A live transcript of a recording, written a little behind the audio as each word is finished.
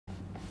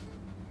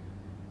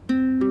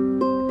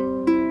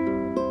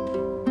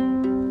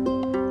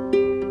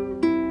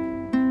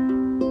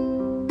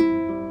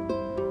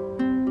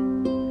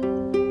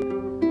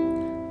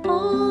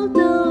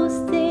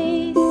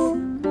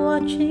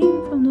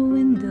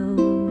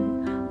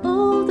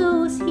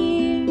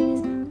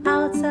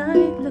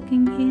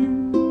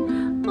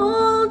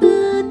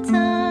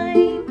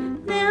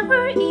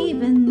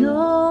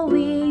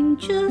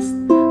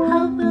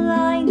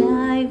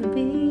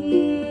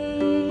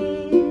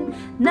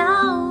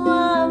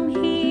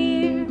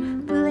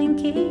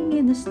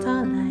the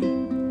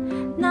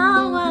starlight.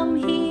 Now I'm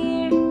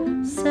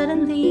here,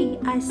 suddenly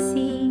I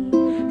see.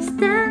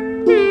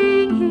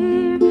 Standing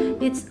here,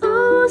 it's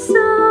oh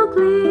so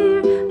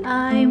clear.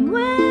 I'm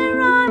where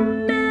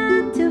I'm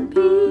meant to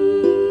be.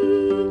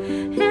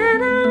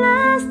 And at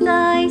last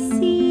I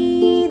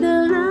see the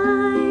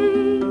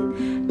light.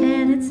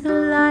 And it's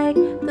like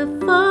the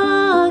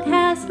fog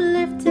has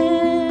lifted.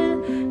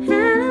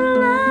 And at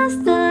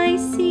last I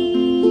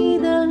see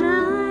the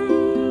light.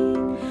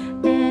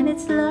 And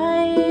it's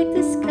like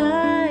the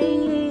sky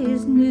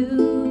is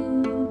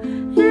new.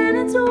 And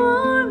it's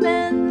warm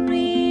and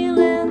real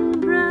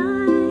and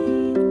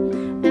bright.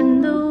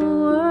 And the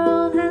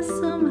world has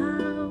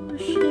somehow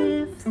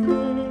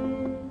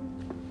shifted.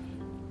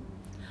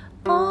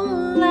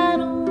 All at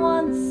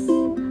once,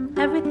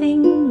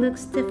 everything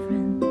looks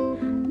different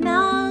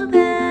now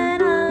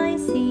that I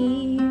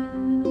see you.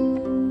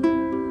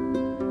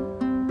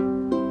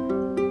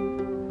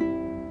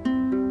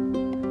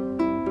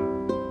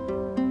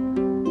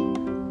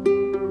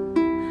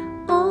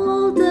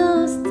 All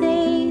those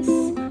days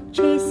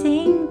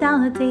chasing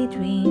down a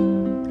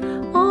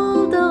daydream,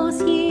 all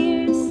those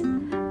years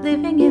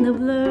living in a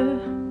blur,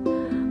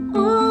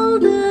 all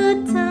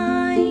the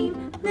time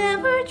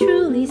never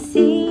truly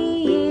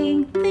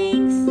seeing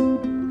things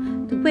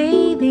the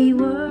way they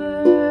were.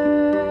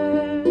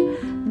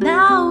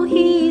 Now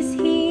he's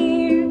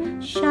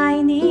here,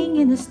 shining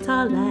in the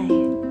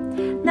starlight.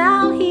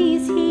 Now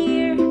he's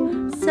here,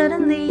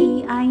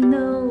 suddenly I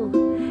know.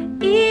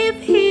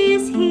 If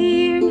he's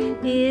here,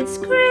 it's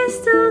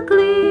crystal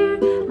clear.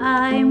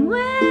 I'm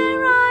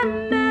where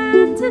I'm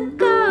meant to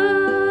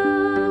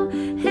go.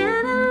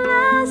 And at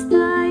last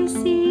I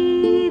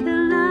see the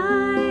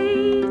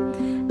light.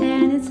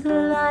 And it's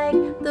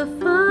like the